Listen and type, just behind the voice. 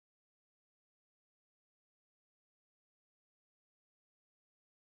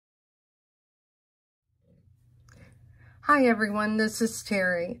Hi everyone, this is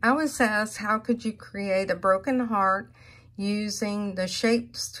Terry. I was asked how could you create a broken heart using the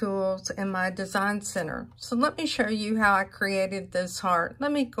shapes tools in my design center. So let me show you how I created this heart.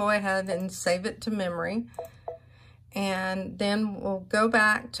 Let me go ahead and save it to memory. And then we'll go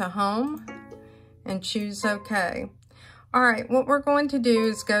back to home and choose OK. All right, what we're going to do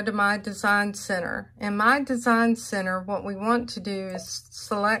is go to my design center. In my design center, what we want to do is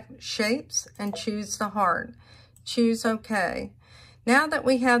select shapes and choose the heart. Choose OK. Now that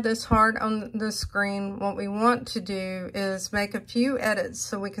we have this heart on the screen, what we want to do is make a few edits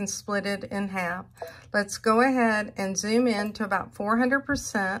so we can split it in half. Let's go ahead and zoom in to about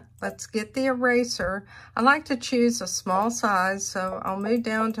 400%. Let's get the eraser. I like to choose a small size, so I'll move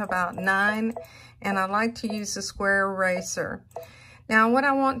down to about 9, and I like to use the square eraser. Now what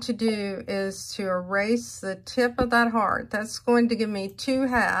I want to do is to erase the tip of that heart. That's going to give me 2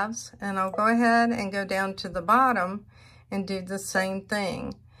 halves, and I'll go ahead and go down to the bottom and do the same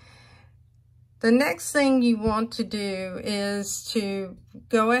thing. The next thing you want to do is to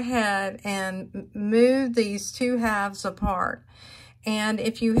go ahead and move these 2 halves apart. And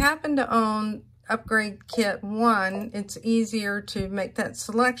if you happen to own Upgrade Kit 1, it's easier to make that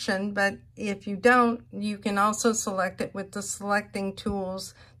selection, but if you don't, you can also select it with the selecting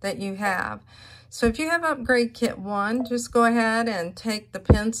tools that you have. So if you have Upgrade Kit 1, just go ahead and take the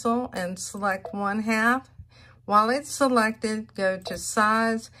pencil and select 1 half. While it's selected, go to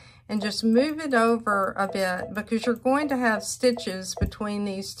size and just move it over a bit because you're going to have stitches between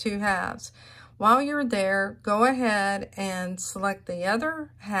these 2 halves. While you're there, go ahead and select the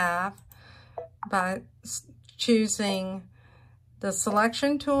other half by choosing the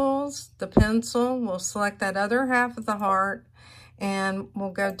selection tools, the pencil. We'll select that other half of the heart and we'll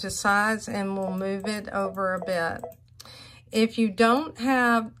go to size and we'll move it over a bit. If you don't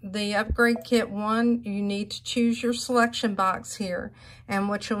have the Upgrade Kit 1, you need to choose your selection box here. And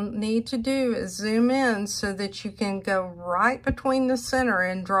what you'll need to do is zoom in so that you can go right between the center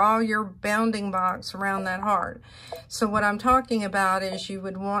and draw your bounding box around that heart. So what I'm talking about is you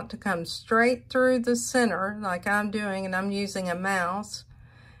would want to come straight through the center like I'm doing, and I'm using a mouse.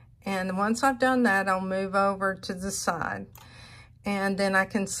 And once I've done that, I'll move over to the side. And then I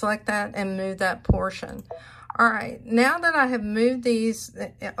can select that and move that portion. All right, now that I have moved these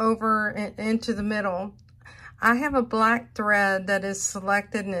over into the middle, I have a black thread that is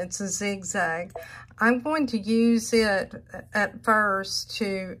selected and it's a zigzag. I'm going to use it at first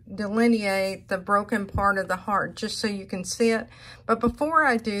to delineate the broken part of the heart, just so you can see it. But before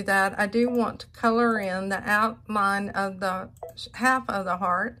I do that, I do want to color in the outline of the half of the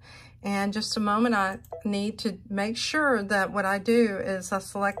heart. And just a moment, I need to make sure that what I do is I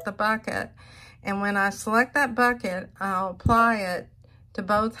select the bucket. And when I select that bucket, I'll apply it to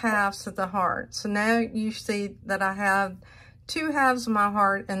both halves of the heart. So now you see that I have 2 halves of my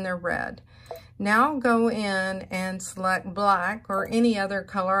heart and they're red. Now I'll go in and select black or any other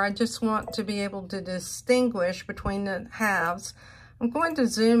color. I just want to be able to distinguish between the halves. I'm going to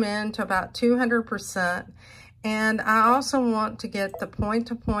zoom in to about 200%. And I also want to get the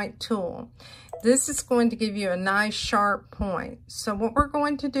point-to-point tool. This is going to give you a nice sharp point. So what we're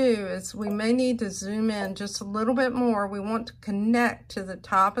going to do is we may need to zoom in just a little bit more. We want to connect to the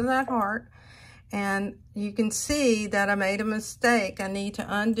top of that heart. And you can see that I made a mistake. I need to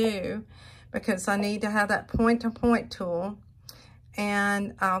undo because I need to have that point-to-point tool.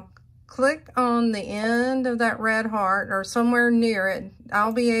 And I'll click on the end of that red heart or somewhere near it.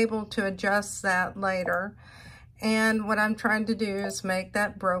 I'll be able to adjust that later. And what I'm trying to do is make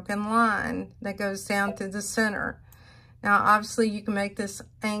that broken line that goes down through the center. Now, obviously, you can make this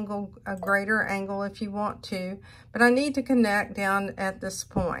angle a greater angle if you want to, but I need to connect down at this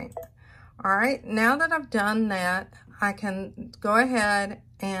point. All right, now that I've done that, I can go ahead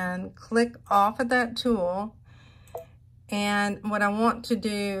and click off of that tool. And what I want to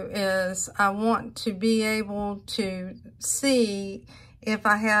do is I want to be able to see if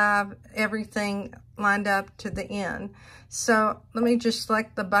I have everything lined up to the end. So let me just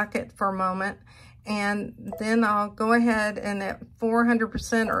select the bucket for a moment, and then I'll go ahead and at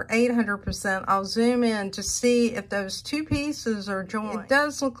 400% or 800%, I'll zoom in to see if those 2 pieces are joined. It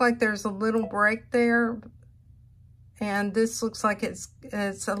does look like there's a little break there, and this looks like it's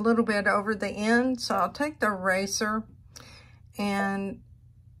a little bit over the end. So I'll take the eraser and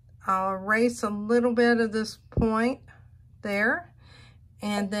I'll erase a little bit of this point there,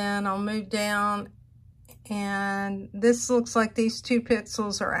 and then I'll move down, and this looks like these 2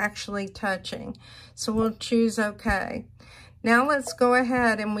 pixels are actually touching. So we'll choose OK. Now let's go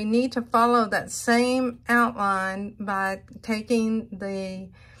ahead, and we need to follow that same outline by taking the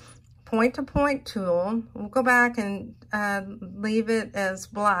point-to-point tool. We'll go back and leave it as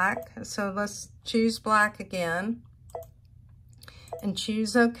black. So let's choose black again and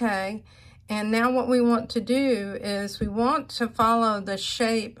choose OK. And now what we want to do is we want to follow the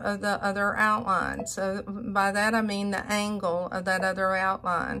shape of the other outline. So by that I mean the angle of that other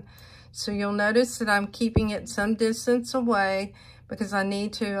outline. So you'll notice that I'm keeping it some distance away because I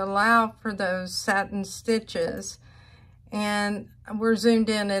need to allow for those satin stitches. And we're zoomed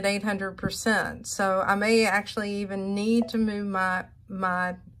in at 800%. So I may actually even need to move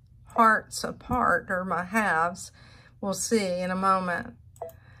my hearts apart, or my halves. We'll see in a moment.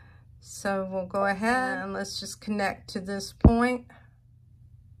 So we'll go ahead and let's just connect to this point.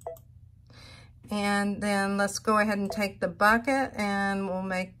 And then let's go ahead and take the bucket and we'll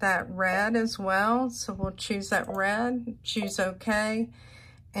make that red as well. So we'll choose that red, choose OK,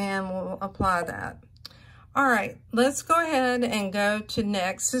 and we'll apply that. All right, let's go ahead and go to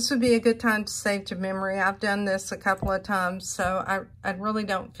next. This would be a good time to save to memory. I've done this a couple of times, so I really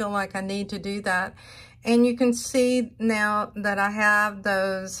don't feel like I need to do that. And you can see now that I have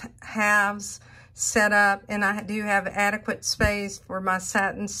those halves set up and I do have adequate space for my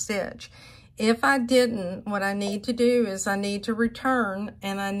satin stitch. If I didn't, what I need to do is I need to return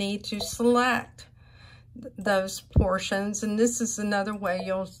and I need to select those portions. And this is another way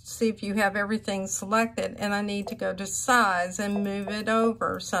you'll see if you have everything selected. And I need to go to size and move it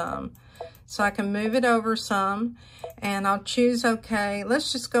over some. So I can move it over some and I'll choose OK.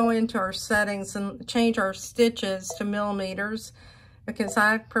 Let's just go into our settings and change our stitches to millimeters because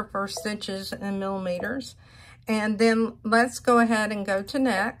I prefer stitches in millimeters. And then let's go ahead and go to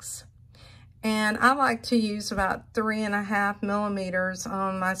next. And I like to use about 3.5 millimeters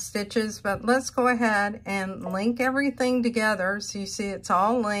on my stitches, but let's go ahead and link everything together. So you see it's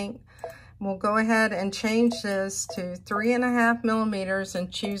all linked. We'll go ahead and change this to 3.5 millimeters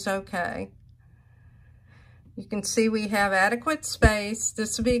and choose OK. You can see we have adequate space.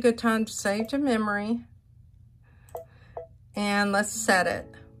 This would be a good time to save to memory. And let's set it.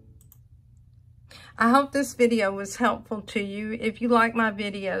 I hope this video was helpful to you. If you like my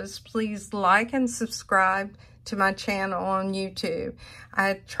videos, please like and subscribe to my channel on YouTube.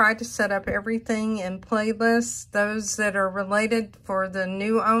 I try to set up everything in playlists. Those that are related for the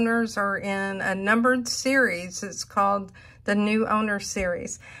new owners are in a numbered series. It's called the New Owner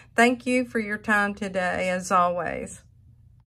Series. Thank you for your time today, as always.